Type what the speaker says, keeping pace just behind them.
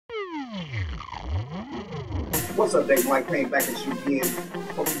What's up, Dave? Mike Payne back at you again.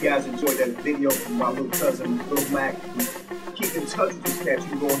 Hope you guys enjoyed that video from my little cousin, Little Mac. Keep in touch with this cat. You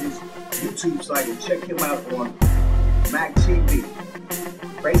can go on his YouTube site and check him out on Mac TV.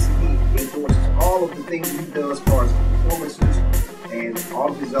 Basically, he endorses all of the things he does as far as performances, and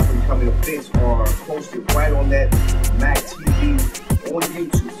all of his up and coming events are posted right on that Mac TV on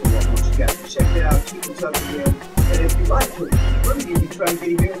YouTube. So I want you guys to check it out, keep in touch with him, and if you like him, really be trying to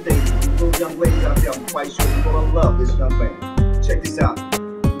get him here today. These little young ladies out there, I'm quite sure you're gonna love this young man. Check this out.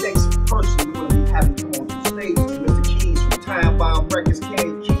 Next person we're gonna be having come on the stage is Mr. Keez from Time Bomb Records.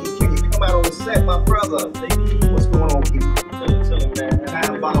 Keez, can you come out on the set, my brother? What's going on, Keez? Chillin', man.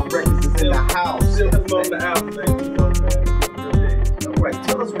 Time Bomb Records is in the house. Still on the album, man. Alright,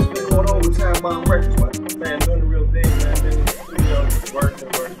 tell us what's been going on with Time Bomb Records, man. Man, doing the real thing, man. Been in the studio, working.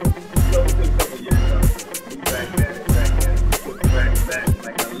 You know, it took a couple of years now. We back at it.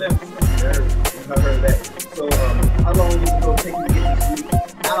 Like I left. I heard that. So, how long is it going to take you to get this new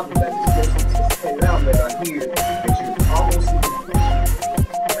album that is most anticipated album that I hear that you're almost in completion?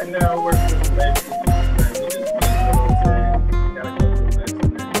 Right now, I'm working with the label. Man, we just, you know what I'm saying? Got a couple of events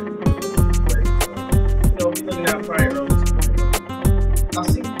and that. You know, we looking out probably early. I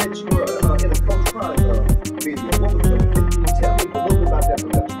see that you were in a Coach Product video. What was it? Can you tell me a little bit about that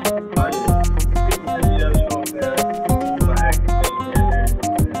production? Oh, yeah. People send me, you know what I'm saying? My acting thing here and there. You know what I'm saying?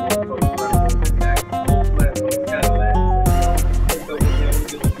 Coach Product was in that. Flat on the Cadillac. Hooked up with him. We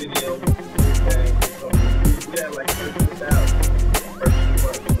did the video. So, we had like 30,000.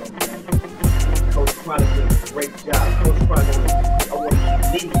 Coach Product did a great job. Coach Product, I want to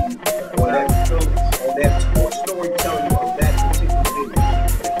leave you on that sports storytelling of that particular video.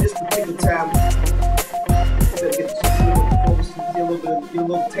 At this particular time, we're going to get a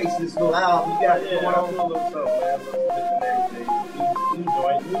little taste of this little album. You got it going on. A little something, man. A little different everything. We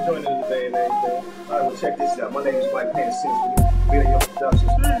joined in today and everything. Alright, well, check this out. My name is Mike Payne Video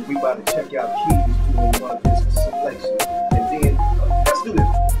Productions. We about to check out Keez doing one of his selections. And then, let's do this.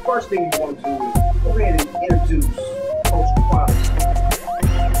 First thing you want to do is go ahead and introduce Coach Product.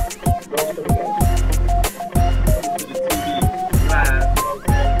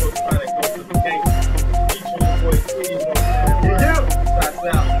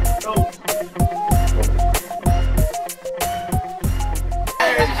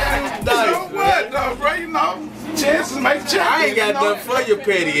 Chances make chances. I ain't got nothing for your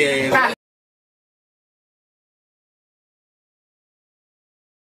petty ass.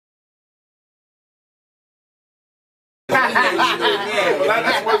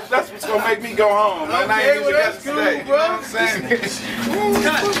 Well, that's what's gonna make me go home. Man. I ain't even got to stay. You know what I'm saying?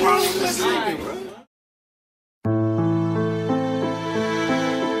 What's wrong with this nigga, bro?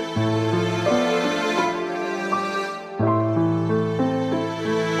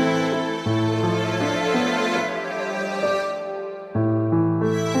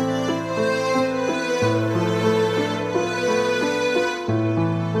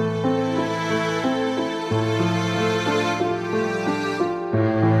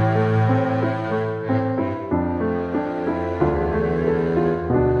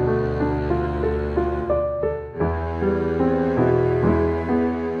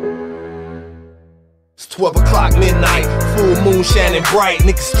 It's 12 o'clock midnight, full moon shining bright.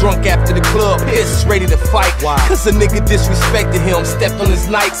 Niggas drunk after the club, pissed, ready to fight. Why? Cause a nigga disrespected him, stepped on his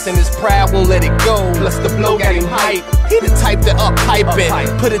nights, and his pride won't let it go. Plus the blow got him hype. He the type to up piping,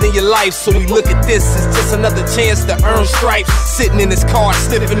 put it in your life. So we look at this as just another chance to earn stripes. Sitting in his car,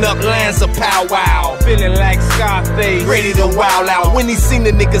 sniffing up lines of powwow, feeling like Scarface, ready to wild out. When he seen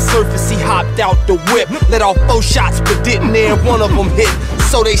the nigga surface, he hopped out the whip, let off 4 shots, but didn't air one of them hit.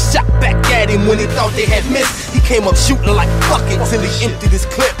 So they shot back at him when he thought they had missed. He came up shooting like fuck it till he emptied his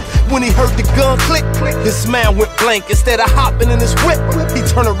clip. When he heard the gun click, his mind went blank. Instead of hopping in his whip, he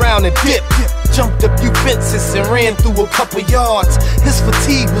turned around and dipped. Jumped a few fences and ran through a couple yards. His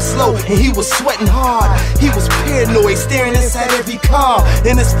fatigue was low and he was sweating hard. He was paranoid, staring inside every car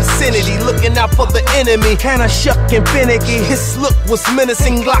in his vicinity, looking out for the enemy. Kinda shook and finicky. His look was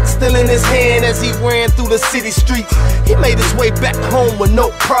menacing, Glock still in his hand as he ran through the city streets. He made his way back home with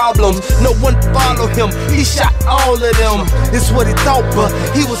no problems. No one followed him. He shot all of them. It's what he thought, but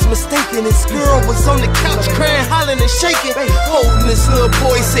he was mistaken. His girl was on the couch crying, hollering and shaking, holding this little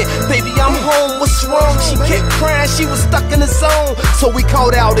boy. Said, "Baby, I'm home. What's wrong?" She kept crying, she was stuck in the zone. So we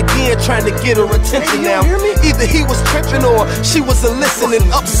called out again, trying to get her attention now. Either he was tripping or she wasn't listening.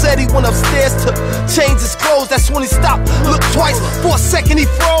 Upset, he went upstairs to change his clothes. That's when he stopped, looked twice, for a second he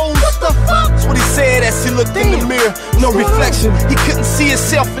froze. What the fuck? That's what he said as he looked in the mirror. No reflection, he couldn't see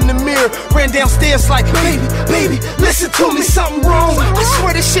himself in the mirror. Ran downstairs like, baby, listen to me, something wrong. I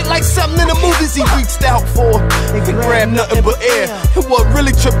swear this shit like something in the movies he reached out for and grabbed nothing but air. And what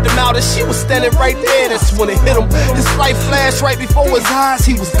really tripped him out is she was standing right there. That's when it hit him. His life flashed right before his eyes.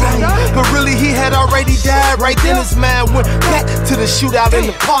 He was dying, but really he had already died. Right then his mind went back to the shootout in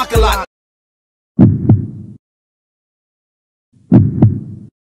the parking lot.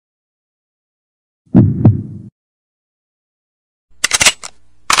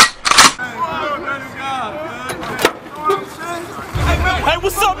 Hey,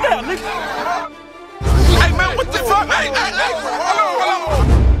 what's up now, nigga? Hey, man, what the fuck? Hey, hold on.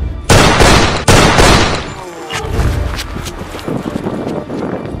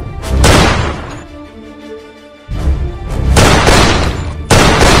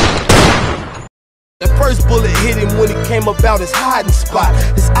 The first bullet hit him when he came about his hiding spot.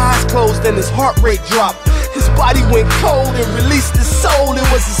 His eyes closed and his heart rate dropped. His body went cold and released his soul. It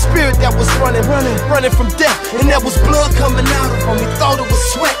was his spirit that was running from death. And there was blood coming out of him. He thought it was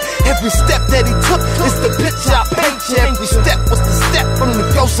sweat. Every step that he took is the picture I paint you. Every step was the step from the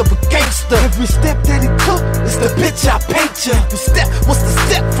ghost of a gangster. Every step that he took is the picture I paint you. Every step was the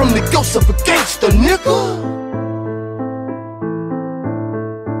step from the ghost of a gangster, nigga.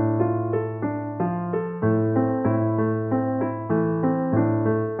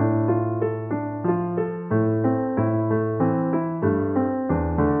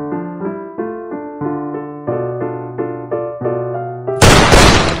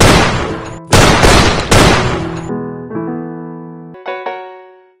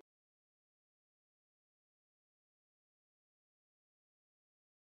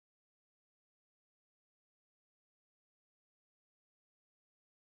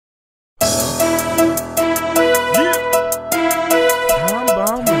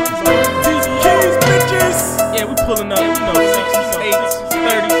 Pulling up, you know, 6, 8,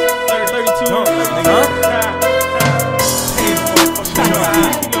 30, 32, I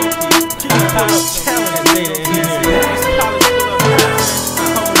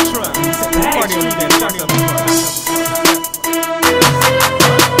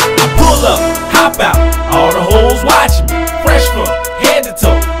pull up, hop out, all the hoes watching me. Fresh from head to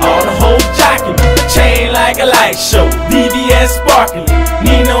toe, all the hoes jocking me. Chain like a light show, VVS sparkling.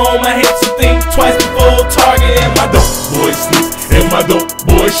 Nina on my head, so think twice before target. And my dope boy sneaks, and my dope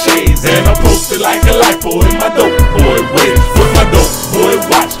boy shades. And I'm posted like a lipo in my dope boy waves. With my dope boy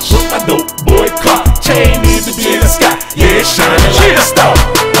watch, with my dope boy car. Chain needs to be in the sky, yeah, it's shining like a star.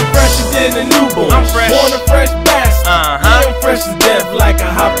 I'm fresher than a newborn, I'm fresh. Born a fresh bastard. Yeah, I'm fresh as death, like I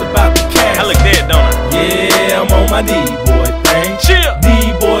hopped about the cast. I look dead, don't I? Yeah, I'm on my D-boy thing. Chill.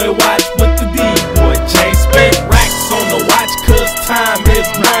 D-boy watch with the D-boy chain. Spent racks on the watch, cause time is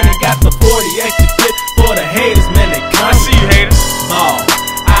money. Got the 40 extra clip for the haters, man, they come. I see you, haters.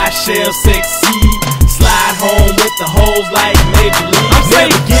 I shall succeed. Slide home with the hoes like Major League.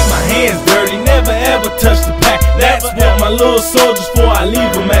 Never get my hands dirty, never ever touch the pack. That's what my little soldiers for, I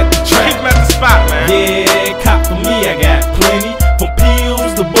leave them at the track. Keep them at the spot, man. Yeah, cop for me, I got plenty. From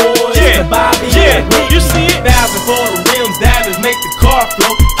pills, the boys, the Bobby. Yeah, you see it? 1,000 for the rims, that is make the car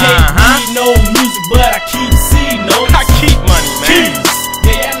flow. Can't read no music, but I keep seeing notes. I keep money, man. Keys.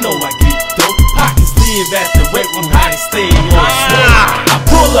 Yeah, I know I get dope. Pockets live at the wet room, how they stay on smoke. I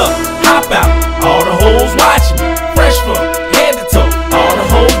pull up, hop out, all the hoes watching me. Fresh from head to toe, all the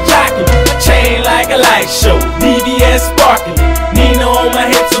hoes jocking me. Chain like a light show, VVS sparkling. Nina on my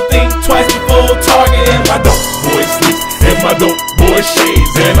head, so think twice before target. And my dope boy sleeps, and my dope boy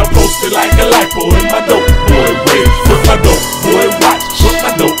shades. And I'm posted like a lipo in my dope